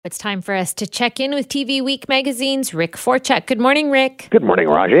It's time for us to check in with TV Week magazine's Rick Forchuk. Good morning, Rick. Good morning,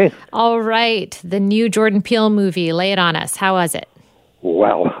 Raji. All right. The new Jordan Peele movie. Lay it on us. How was it?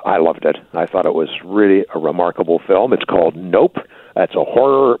 Well, I loved it. I thought it was really a remarkable film. It's called Nope. It's a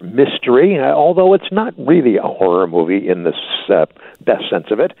horror mystery, although it's not really a horror movie in the best sense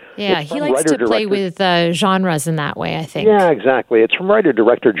of it. Yeah, he likes to play with genres in that way, I think. Yeah, exactly. It's from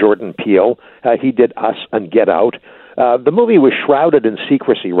writer-director Jordan Peele. He did Us and Get Out. The movie was shrouded in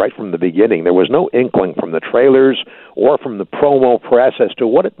secrecy right from the beginning. There was no inkling from the trailers or from the promo press as to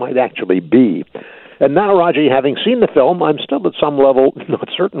what it might actually be. And now, Raji, having seen the film, I'm still at some level not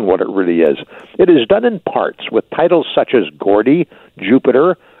certain what it really is. It is done in parts with titles such as Gordy,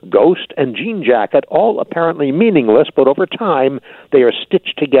 Jupiter, Ghost, and Jean Jacket, all apparently meaningless, but over time they are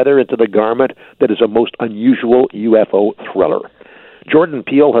stitched together into the garment that is a most unusual UFO thriller. Jordan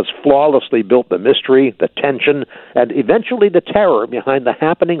Peele has flawlessly built the mystery, the tension, and eventually the terror behind the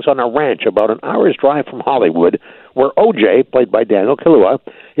happenings on a ranch about an hour's drive from Hollywood, where O.J., played by Daniel Kaluuya,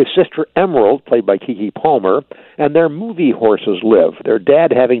 his sister Emerald, played by Keke Palmer, and their movie horses live, their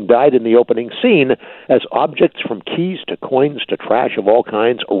dad having died in the opening scene as objects from keys to coins to trash of all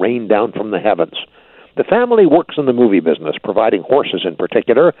kinds rain down from the heavens. The family works in the movie business, providing horses in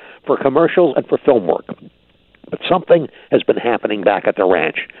particular for commercials and for film work. But something has been happening back at the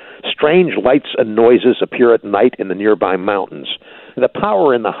ranch. Strange lights and noises appear at night in the nearby mountains. The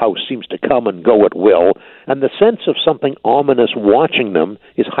power in the house seems to come and go at will, and the sense of something ominous watching them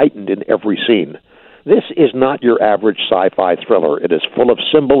is heightened in every scene. This is not your average sci-fi thriller. It is full of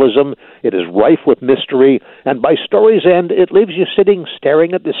symbolism, it is rife with mystery, and by story's end, it leaves you sitting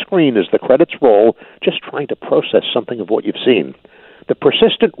staring at the screen as the credits roll, just trying to process something of what you've seen. The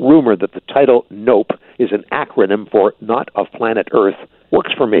persistent rumor that the title Nope is an acronym for Not of Planet Earth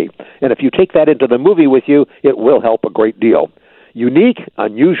works for me. And if you take that into the movie with you, it will help a great deal. Unique,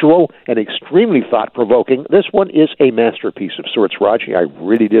 unusual, and extremely thought-provoking, this one is a masterpiece of sorts, Raji. I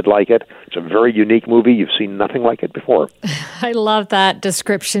really did like it. It's a very unique movie. You've seen nothing like it before. I love that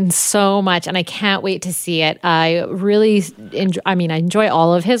description so much, and I can't wait to see it. I really I enjoy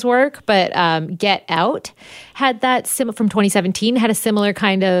all of his work, but Get Out had that from 2017 had a similar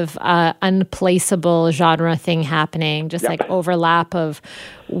kind of unplaceable genre thing happening, just like overlap of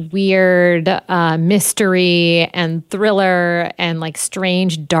weird mystery and thriller and like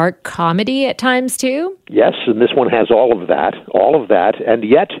strange dark comedy at times too. Yes, and this one has all of that, and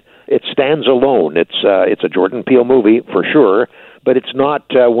yet it stands alone. It's a Jordan Peele movie for sure, but it's not,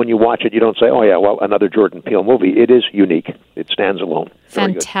 when you watch it, you don't say, oh yeah, well, another Jordan Peele movie. It is unique. It stands alone.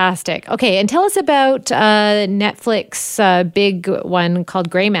 Fantastic. Okay, and tell us about Netflix big one called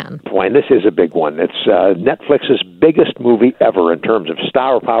Gray Man. Boy, and this is a big one. It's Netflix's biggest movie ever in terms of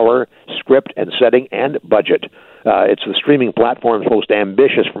star power, script and setting, and budget. It's the streaming platform's most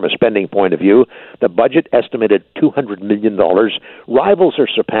ambitious from a spending point of view. The budget estimated $200 million, rivals or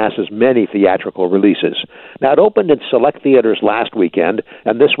surpasses many theatrical releases. Now, it opened in select theaters last weekend,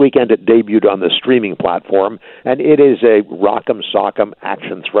 and this weekend it debuted on the streaming platform, and it is a rock'em sock'em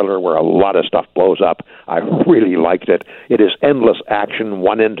action thriller where a lot of stuff blows up. I really liked it. It is endless action,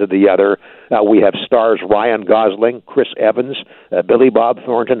 one end to the other. We have stars Ryan Gosling, Chris Evans, Billy Bob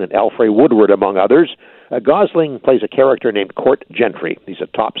Thornton, and Alfre Woodward, among others. Gosling plays a character named Court Gentry. He's a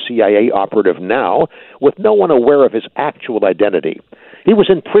top CIA operative now, with no one aware of his actual identity. He was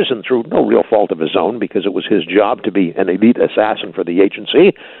in prison through no real fault of his own because it was his job to be an elite assassin for the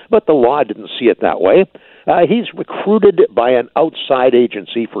agency, but the law didn't see it that way. He's recruited by an outside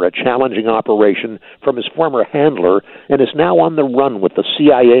agency for a challenging operation from his former handler and is now on the run with the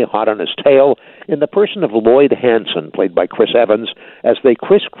CIA hot on his tail in the person of Lloyd Hansen, played by Chris Evans, as they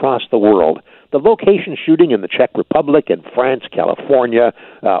crisscross the world. The location shooting in the Czech Republic and France, California,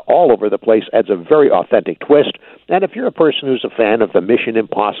 all over the place adds a very authentic twist. And if you're a person who's a fan of the Mission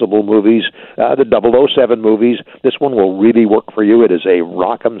Impossible movies, the 007 movies, this one will really work for you. It is a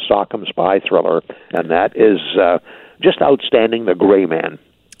rock'em sock'em spy thriller, and that is just outstanding. The Gray Man.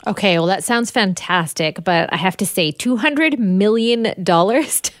 Okay, well, that sounds fantastic, but I have to say, $200 million to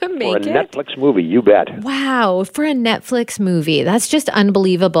make it? For a Netflix movie, you bet. Wow, for a Netflix movie. That's just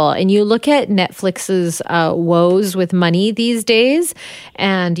unbelievable. And you look at Netflix's woes with money these days,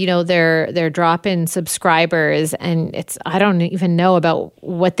 and, you know, they're dropping subscribers, and I don't even know about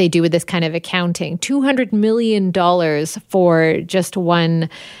what they do with this kind of accounting. $200 million for just one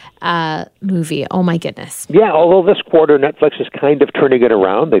movie. Oh my goodness. Yeah, although this quarter Netflix is kind of turning it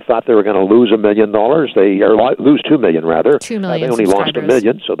around. They thought they were going to lose $1 million. Lose $2 million rather. 2 million. They only lost $1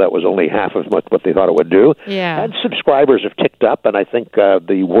 million, so that was only half of what they thought it would do. Yeah. And subscribers have ticked up, and I think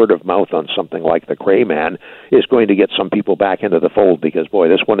the word of mouth on something like The Gray Man is going to get some people back into the fold because, boy,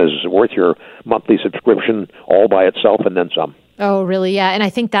 this one is worth your monthly subscription all by itself and then some. Oh, really? Yeah. And I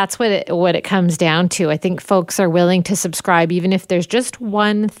think that's what it comes down to. I think folks are willing to subscribe even if there's just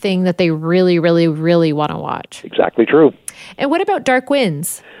one thing that they really, really, really want to watch. Exactly true. And what about Dark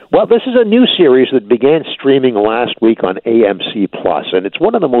Winds? Well, this is a new series that began streaming last week on AMC+, and it's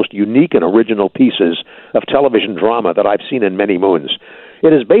one of the most unique and original pieces of television drama that I've seen in many moons.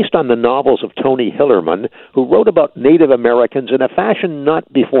 It is based on the novels of Tony Hillerman, who wrote about Native Americans in a fashion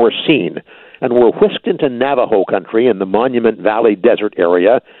not before seen, and were whisked into Navajo country in the Monument Valley Desert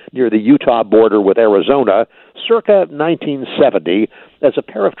area near the Utah border with Arizona circa 1970 as a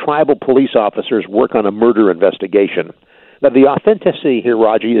pair of tribal police officers work on a murder investigation. Now, the authenticity here,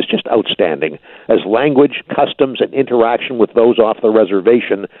 Raji, is just outstanding, as language, customs, and interaction with those off the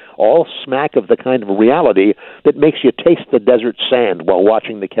reservation all smack of the kind of reality that makes you taste the desert sand while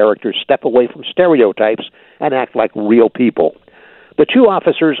watching the characters step away from stereotypes and act like real people. The two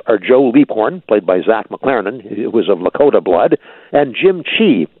officers are Joe Leaphorn, played by Zach McLaren, who is of Lakota blood, and Jim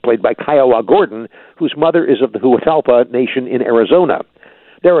Chee, played by Kiowa Gordon, whose mother is of the Huatalpa Nation in Arizona.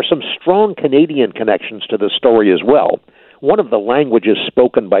 There are some strong Canadian connections to the story as well. One of the languages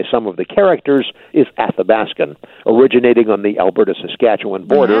spoken by some of the characters is Athabascan, originating on the Alberta-Saskatchewan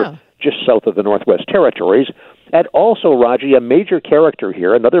border, just south of the Northwest Territories. And also, Raji, a major character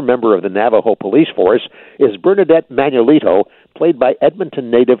here, another member of the Navajo police force, is Bernadette Manuelito, played by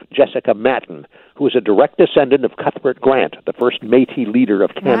Edmonton native Jessica Matten, who is a direct descendant of Cuthbert Grant, the first Métis leader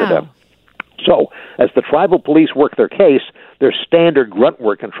of Canada. Wow. So, as the tribal police work their case, there's standard grunt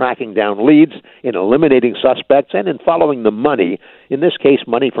work in tracking down leads, in eliminating suspects, and in following the money, in this case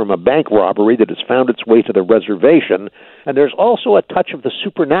money from a bank robbery that has found its way to the reservation. And there's also a touch of the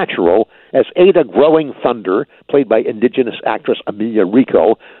supernatural, as Ada Growing Thunder, played by Indigenous actress Amelia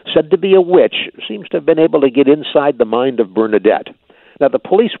Rico, said to be a witch, seems to have been able to get inside the mind of Bernadette. Now, the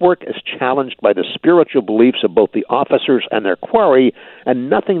police work is challenged by the spiritual beliefs of both the officers and their quarry, and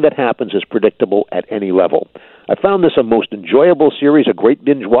nothing that happens is predictable at any level. I found this a most enjoyable series, a great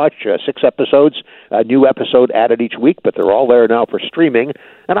binge watch, 6 episodes, a new episode added each week, but they're all there now for streaming,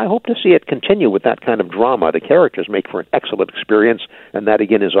 and I hope to see it continue with that kind of drama. The characters make for an excellent experience, and that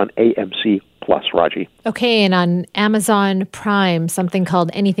again is on AMC+, Raji. Okay, and on Amazon Prime, something called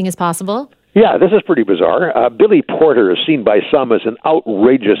Anything is Possible? Yeah, this is pretty bizarre. Billy Porter is seen by some as an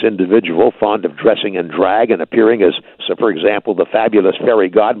outrageous individual, fond of dressing in drag and appearing as, so for example, the fabulous fairy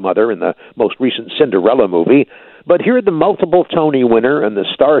godmother in the most recent Cinderella movie. But here the multiple Tony winner and the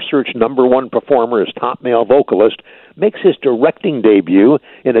Star Search #1 performer as top male vocalist makes his directing debut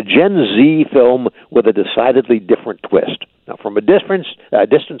in a Gen Z film with a decidedly different twist. Now, from a distance,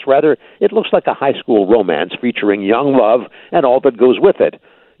 it looks like a high school romance featuring young love and all that goes with it.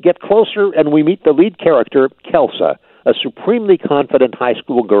 Get closer, and we meet the lead character, Kelsa, a supremely confident high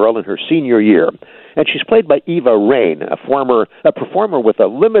school girl in her senior year. And she's played by Eva Rain, a performer with a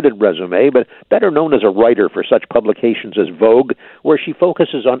limited resume, but better known as a writer for such publications as Vogue, where she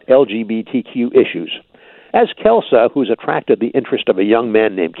focuses on LGBTQ issues. As Kelsa, who's attracted the interest of a young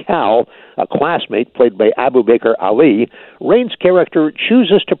man named Cal, a classmate played by Abu Bakr Ali, Rain's character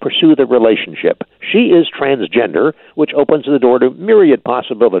chooses to pursue the relationship. She is transgender, which opens the door to myriad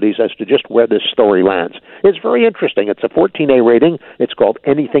possibilities as to just where this story lands. It's very interesting. It's a 14A rating. It's called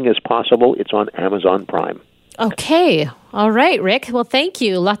Anything is Possible. It's on Amazon Prime. Okay. All right, Rick. Well, thank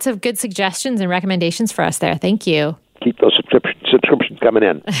you. Lots of good suggestions and recommendations for us there. Thank you. Keep those subscriptions coming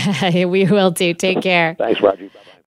in. We will do. Take care. Thanks, Roger.